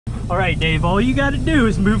All right, Dave, all you gotta do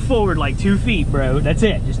is move forward like 2 feet, bro. That's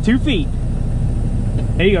it, just 2 feet.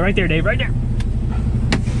 There you go, right there, Dave, right there.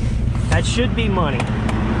 That should be money.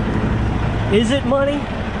 Is it money?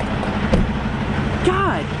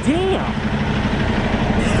 God damn.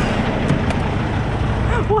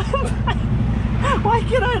 Why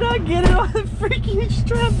can I not get it on the freaking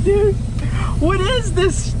strap, dude? What is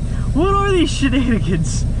this? What are these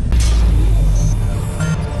shenanigans?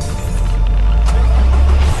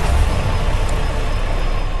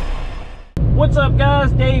 What's up,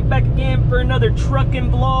 guys? Dave back again for another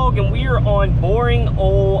trucking vlog, and we are on boring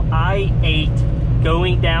old I-8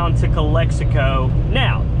 going down to Calexico.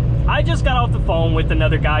 Now, I just got off the phone with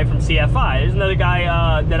another guy from CFI. There's another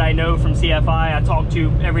guy that I know from CFI. I talk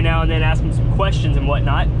to every now and then, ask him some questions and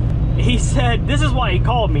whatnot. He said, this is why he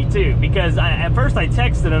called me too, because at first I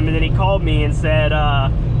texted him and then he called me and said,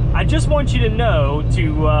 I just want you to know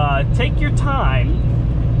to take your time,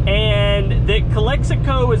 and that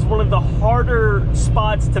Calexico is one of the harder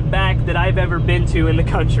spots to back that I've ever been to in the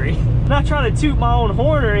country. I'm not trying to toot my own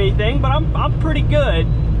horn or anything, but I'm pretty good.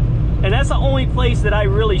 And that's the only place that I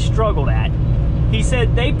really struggled at. He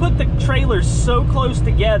said they put the trailers so close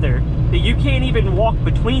together that you can't even walk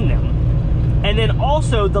between them. And then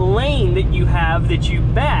also the lane that you have that you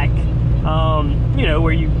back, you know,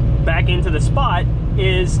 where you back into the spot,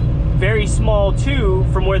 is very small too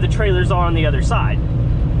from where the trailers are on the other side.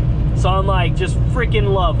 So I'm like, just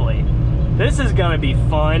freaking lovely. This is gonna be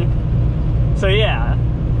fun. So yeah,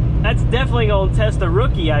 that's definitely gonna test a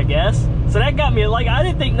rookie, I guess. So that got me, like, I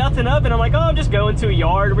didn't think nothing of it. I'm like, oh, I'm just going to a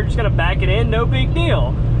yard. We're just gonna back it in, no big deal.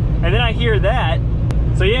 And then I hear that.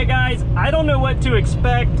 So yeah, guys, I don't know what to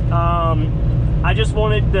expect. I just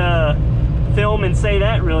wanted to film and say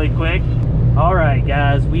that really quick. All right,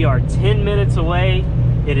 guys, we are 10 minutes away.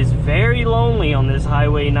 It is very lonely on this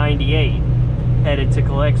Highway 98 headed to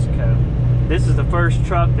Calexico. This is the first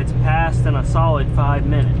truck that's passed in a solid 5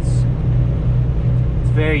 minutes. It's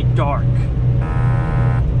very dark,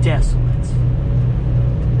 desolate,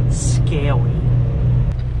 scaly.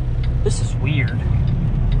 This is weird.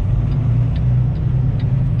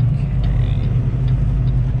 Okay.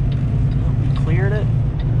 We cleared it.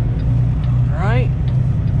 Alright.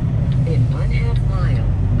 In 1/2 mile,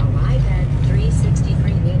 arrive at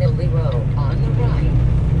 363 Nina Lee Road on the right.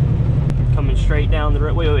 Coming straight down the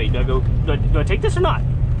road. Wait. Do I take this or not?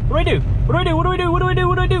 What do I do? What do I do? What do I do? What do I do?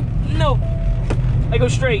 What do I do? No. I go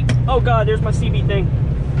straight. Oh God, there's my CB thing.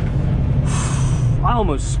 I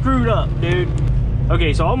almost screwed up, dude.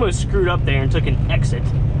 Okay, so I almost screwed up there and took an exit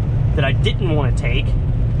that I didn't want to take,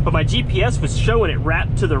 but my GPS was showing it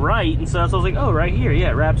wrapped to the right, and so I was like, oh, right here,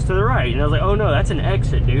 yeah, it wraps to the right. And I was like, oh no, that's an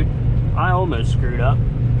exit, dude. I almost screwed up.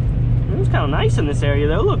 It was kind of nice in this area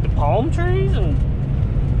though. Look, the palm trees, and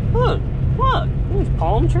look, there's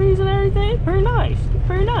palm trees and everything. Pretty nice,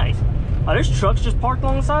 pretty nice. Oh, there's trucks just parked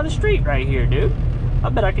along the side of the street right here, dude. I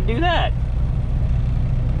bet I could do that.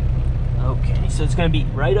 Okay, so it's gonna be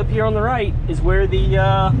right up here on the right is where the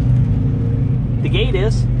gate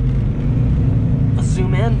is. Let's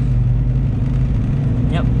zoom in.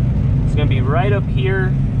 Yep, it's gonna be right up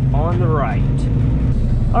here on the right.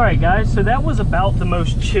 All right, guys, so that was about the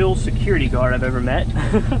most chill security guard I've ever met.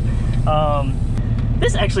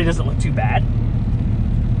 This actually doesn't look too bad.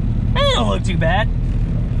 It don't look too bad.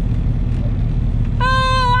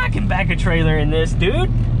 I can back a trailer in this,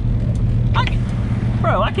 dude.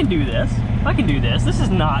 Bro, I can do this. I can do this. This is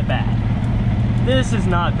not bad. This is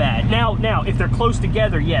not bad. Now, if they're close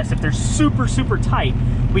together, yes. If they're super, super tight,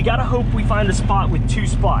 we gotta hope we find a spot with 2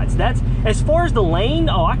 spots. That's, as far as the lane,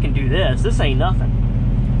 oh, I can do this. This ain't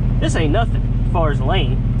nothing. This ain't nothing as far as the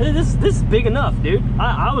lane. This is big enough, dude.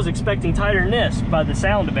 I was expecting tighter than this by the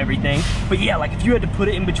sound of everything. But yeah, like if you had to put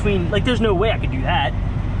it in between, like there's no way I could do that.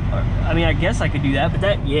 I mean, I guess I could do that, but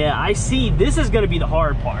that, yeah, I see. This is gonna be the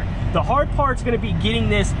hard part. The hard part's gonna be getting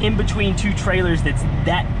this in between 2 trailers that's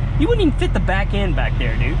that, you wouldn't even fit the back end back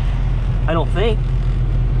there, dude. I don't think.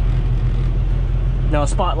 Now a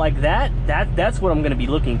spot like that's what I'm gonna be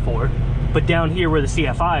looking for. But down here where the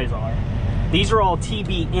CFIs are, these are all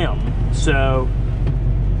TBM, so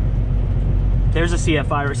there's a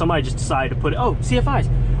CFI, or somebody just decided to put it, oh, CFIs.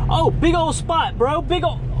 Oh, big old spot, bro, big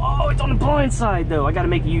old, oh, it's on the blind side though. I gotta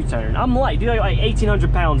make a U-turn. I'm light, dude, I got like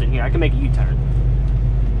 1,800 pounds in here. I can make a U-turn.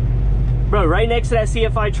 Bro, right next to that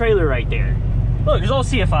CFI trailer right there. Look, there's all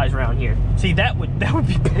CFIs around here. See, that would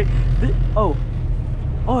be big. Oh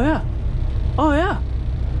yeah. Oh yeah.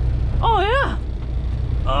 Oh yeah.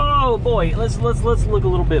 Oh boy, let's look a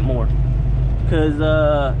little bit more. Cause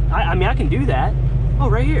I mean I can do that. Oh,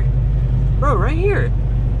 right here. Bro, right here.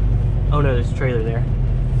 Oh no, there's a trailer there.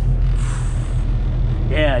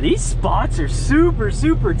 Yeah, these spots are super,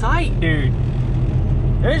 super tight, dude.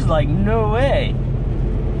 There's like no way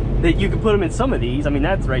that you could put them in some of these. I mean,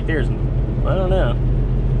 that's right there. I don't know.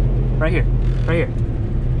 Right here, right here.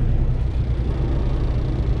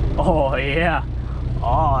 Oh yeah,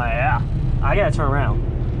 oh yeah. I gotta turn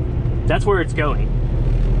around. That's where it's going.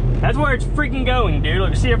 That's where it's freaking going, dude.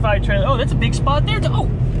 Look, CFI trailer. Oh, that's a big spot there. Oh,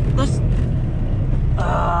 let's.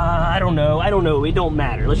 I don't know. I don't know. It don't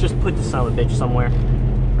matter. Let's just put the son of a bitch somewhere.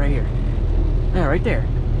 Right here. Yeah, right there.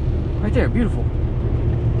 Right there. Beautiful.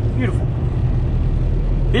 Beautiful.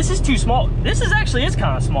 This is too small. This is actually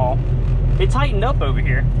kind of small. It tightened up over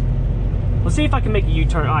here. Let's see if I can make a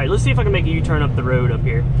U-turn. All right, let's see if I can make a U-turn up the road up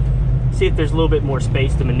here. See if there's a little bit more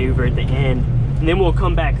space to maneuver at the end. And then we'll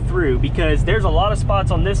come back through because there's a lot of spots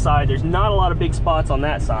on this side. There's not a lot of big spots on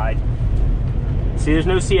that side. See, there's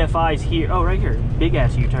no CFIs here. Oh, right here. Big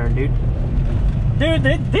ass U-turn, dude. Dude,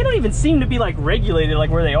 they don't even seem to be like regulated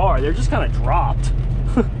like where they are. They're just kind of dropped.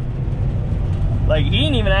 Like, he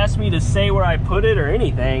didn't even ask me to say where I put it or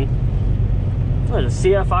anything. There's a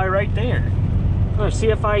CFI right there. Oh, there's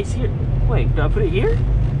CFIs here. Wait, do I put it here?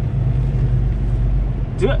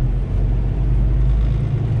 Do it.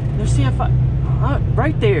 There's CFI.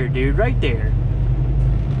 Right there, dude. Right there.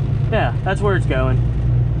 Yeah, that's where it's going.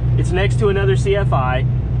 It's next to another CFI.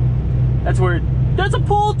 That's where that's a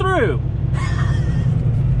pull through.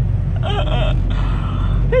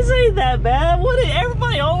 This ain't that bad. What?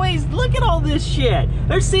 Everybody always look at all this shit.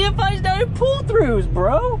 There's CFIs down in pull throughs,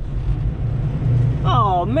 bro.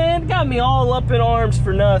 Oh man, got me all up in arms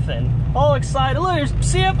for nothing. All excited. Look, there's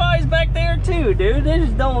CFIs back there too, dude. They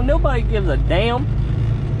just don't. Nobody gives a damn.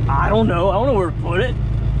 I don't know. I don't know where to put it.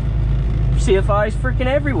 CFIs freaking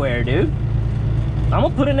everywhere, dude. I'm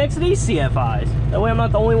gonna put it next to these CFIs. That way I'm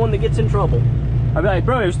not the only one that gets in trouble. I'll be like,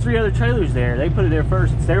 bro, there's 3 other trailers there. They put it there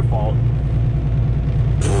first. It's their fault.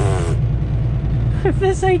 If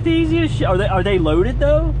this ain't the easiest shit. Are they loaded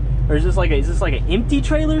though? Or is this like an empty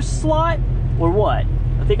trailer slot? Or what?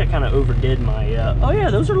 I think I kind of overdid my, oh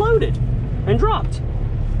yeah, those are loaded and dropped.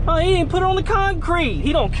 Oh, he didn't put it on the concrete.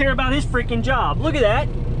 He don't care about his freaking job. Look at that.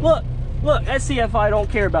 Look, that CFI don't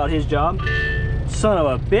care about his job. Son of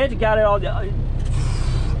a bitch, got it all.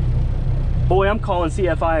 Boy, I'm calling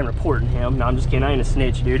CFI and reporting him. No, I'm just kidding, I ain't a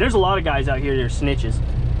snitch, dude. There's a lot of guys out here that are snitches.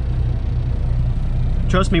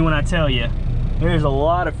 Trust me when I tell you, there's a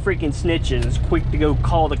lot of freaking snitches quick to go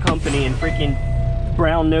call the company and freaking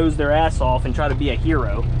brown nose their ass off and try to be a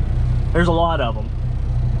hero. There's a lot of them.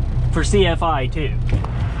 For CFI too.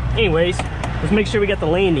 Anyways, let's make sure we got the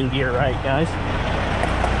landing gear right, guys.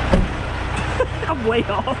 I'm way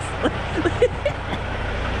off.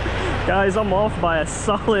 Guys, I'm off by a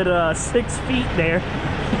solid 6 feet there.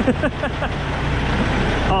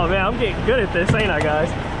 Oh man, I'm getting good at this, ain't I,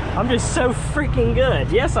 guys? I'm just so freaking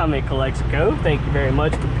good. Yes, I'm in Calexico. Thank you very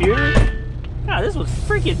much, computer. God, this was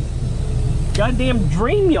freaking goddamn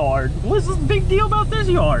dream yard. What's this big deal about this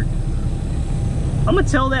yard? I'm gonna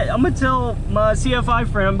tell my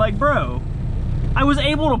CFI friend, I'm like, bro, I was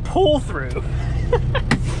able to pull through.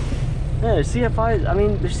 Yeah, there's CFIs, I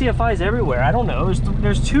mean, there's CFIs everywhere. I don't know,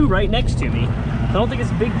 there's 2 right next to me. I don't think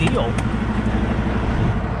it's a big deal.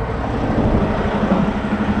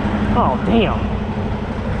 Oh, damn.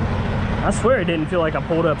 I swear it didn't feel like I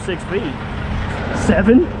pulled up 6 feet.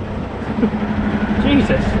 7?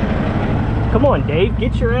 Jesus. Come on, Dave,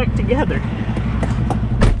 get your act together.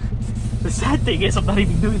 The sad thing is I'm not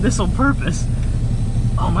even doing this on purpose.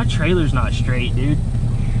 Oh, my trailer's not straight, dude.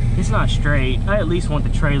 It's not straight. I at least want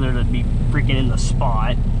the trailer to be freaking in the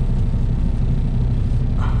spot.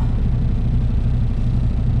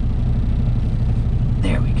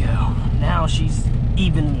 There we go. Now she's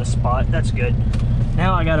even in the spot. That's good.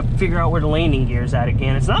 Now I gotta figure out where the landing gear's at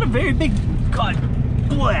again. It's not a very big, God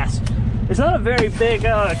bless. It's not a very big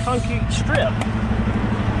concrete strip.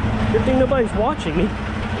 Good thing nobody's watching me.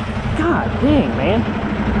 God dang, man.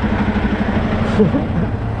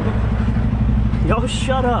 Y'all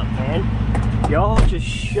shut up, man. Y'all just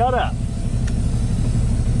shut up.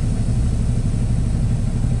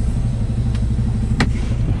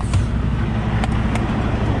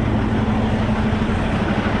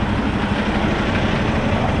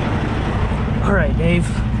 All right, Dave.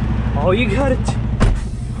 All you gotta do.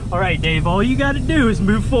 All right, Dave. All you gotta do is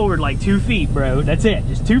move forward like 2 feet, bro. That's it.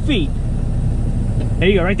 Just 2 feet. There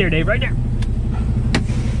you go. Right there, Dave. Right there.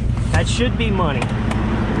 That should be money.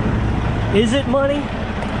 Is it money?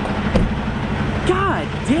 God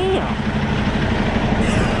damn.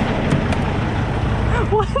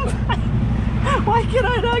 Why can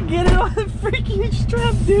I not get it on the freaking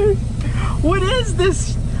strap, dude? What is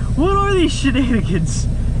this? What are these shenanigans?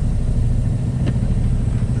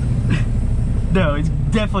 No, it's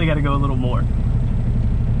definitely got to go a little more.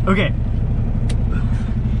 Okay.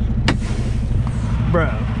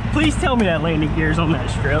 Bro, please tell me that landing gear's on that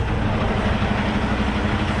strip.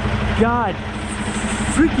 God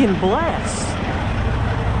freaking bless.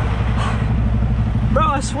 Bro,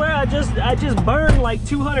 I swear I just burned like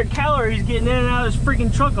 200 calories getting in and out of this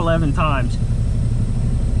freaking truck 11 times.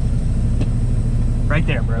 Right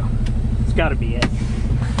there, bro. It's gotta be it.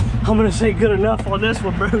 I'm gonna say good enough on this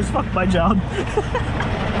one, bros. Fuck my job.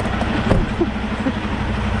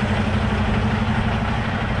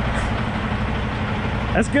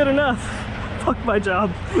 That's good enough. Fuck my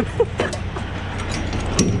job.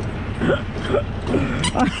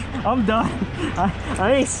 I'm done.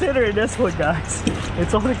 I ain't centering this one, guys.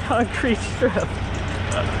 It's on a concrete strip.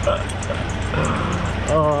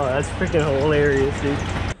 Oh, that's freaking hilarious, dude.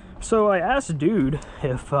 So I asked dude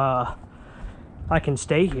if I can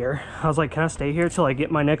stay here. I was like, can I stay here till I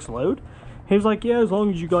get my next load? He was like, yeah, as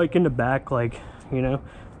long as you like in the back, like, you know,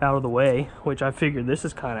 out of the way, which I figured this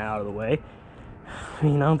is kind of out of the way. I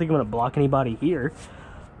mean, I don't think I'm gonna block anybody here.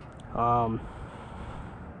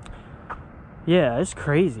 Yeah, it's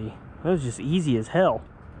crazy. It was just easy as hell.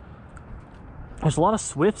 There's a lot of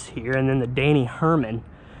Swifts here, and then the Danny Herman,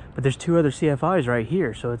 but there's 2 other CFIs right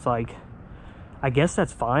here, so it's like, I guess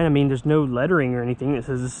that's fine. I mean, there's no lettering or anything that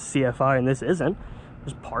says this is CFI and this isn't.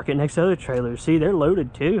 Just park it next to other trailers. See, they're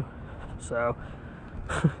loaded too. So,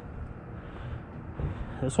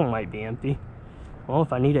 this one might be empty. Well,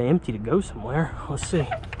 if I need an empty to go somewhere, let's see.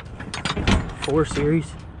 4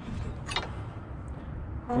 Series.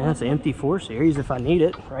 Yeah, it's an empty 4 Series if I need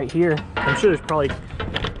it right here. I'm sure there's probably,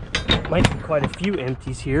 might be quite a few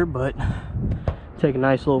empties here, but take a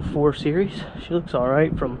nice little 4 Series. She looks all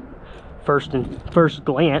right from first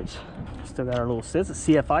glance. Still got our little, it's a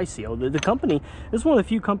CFI seal. The company, this is one of the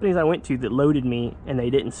few companies I went to that loaded me and they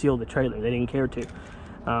didn't seal the trailer. They didn't care to.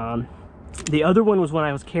 The other one was when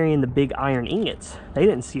I was carrying the big iron ingots. They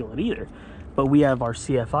didn't seal it either. But we have our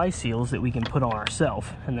CFI seals that we can put on ourselves.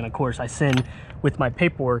 And then of course I send with my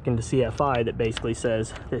paperwork into CFI that basically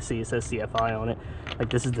says, it says CFI on it. Like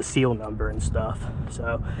this is the seal number and stuff.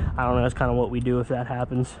 So I don't know, that's kind of what we do if that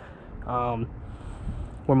happens.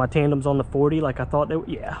 Were my tandems on the 40 like I thought they were?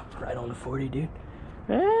 Yeah, right on the 40, dude.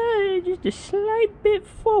 Just a slight bit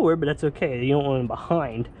forward, but that's okay. You don't want them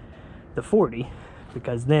behind the 40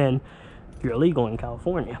 because then you're illegal in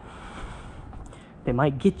California. They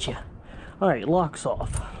might get you. All right, locks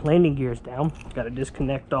off. Landing gear's down. Got to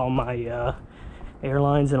disconnect all my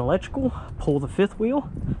airlines and electrical. Pull the 5th wheel.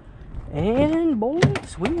 And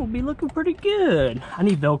boys, we will be looking pretty good. I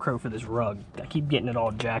need Velcro for this rug. I keep getting it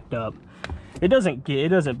all jacked up. It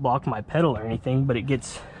doesn't block my pedal or anything, but it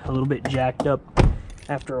gets a little bit jacked up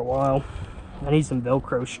after a while. I need some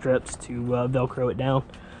Velcro strips to Velcro it down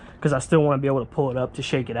because I still want to be able to pull it up to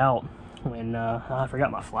shake it out when I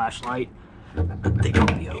forgot my flashlight. I think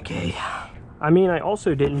I'll be okay. I mean, I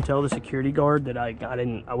also didn't tell the security guard that I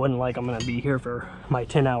wasn't like I'm gonna be here for my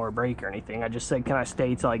 10-hour break or anything. I just said, can I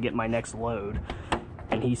stay till I get my next load?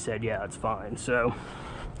 And he said, yeah, it's fine. So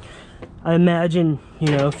I imagine, you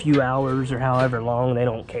know, a few hours or however long, they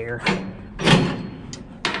don't care.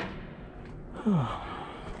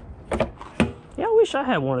 Yeah, I wish I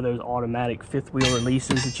had one of those automatic 5th wheel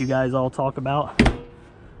releases that you guys all talk about.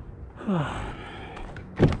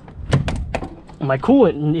 My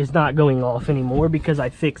coolant is not going off anymore because I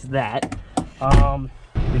fixed that.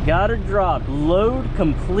 We got her dropped. Load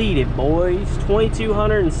completed, boys.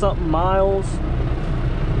 2,200 and something miles.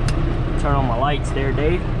 Turn on my lights there,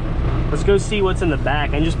 Dave. Let's go see what's in the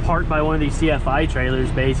back. And just park by one of these CFI trailers,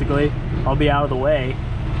 basically. I'll be out of the way.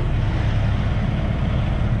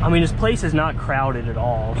 I mean, this place is not crowded at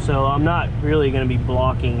all, so I'm not really going to be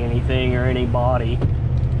blocking anything or anybody.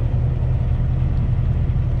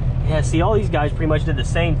 Yeah, see, all these guys pretty much did the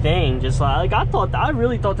same thing. Just like I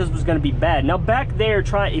really thought this was going to be bad. Now back there,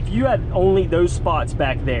 if you had only those spots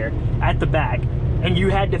back there at the back, and you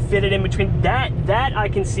had to fit it in between that I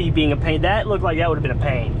can see being a pain. That looked like that would have been a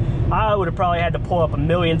pain. I would have probably had to pull up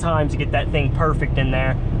 1,000,000 times to get that thing perfect in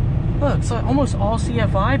there. Look, it's like almost all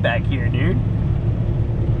CFI back here, dude.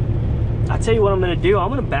 I tell you what I'm going to do. I'm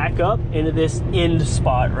going to back up into this end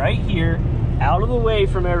spot right here, out of the way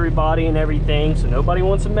from everybody and everything, so nobody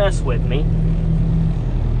wants to mess with me.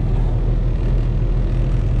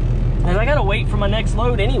 And I gotta wait for my next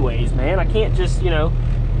load anyways, man. I can't just, you know,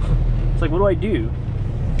 it's like, what do I do?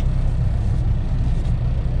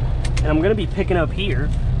 And I'm gonna be picking up here.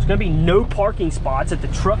 There's gonna be no parking spots at the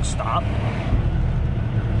truck stop.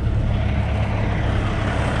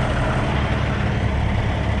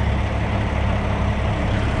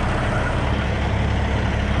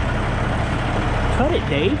 Cut it,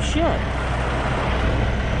 Dave. Shit.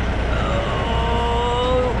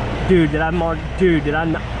 Oh. Dude, did I mark? Dude, did I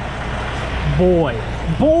not?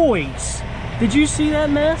 Boys. Did you see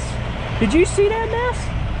that mess? Did you see that mess?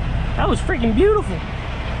 That was freaking beautiful.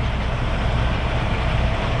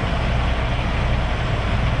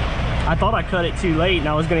 I thought I cut it too late and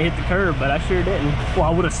I was gonna hit the curb, but I sure didn't. Well,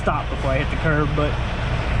 I would have stopped before I hit the curb, but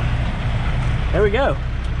there we go.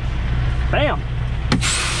 Bam.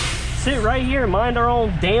 Sit right here and mind our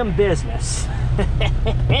own damn business.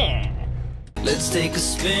 Let's take a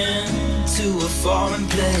spin to a foreign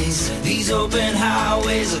place. These open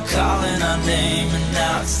highways are calling our name, and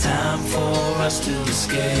now it's time for us to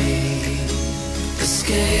escape.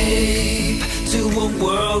 Escape to a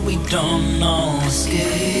world we don't know.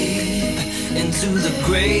 Escape into the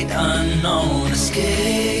great unknown.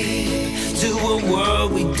 Escape to a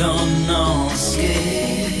world we don't know.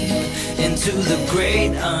 Escape into the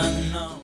great unknown.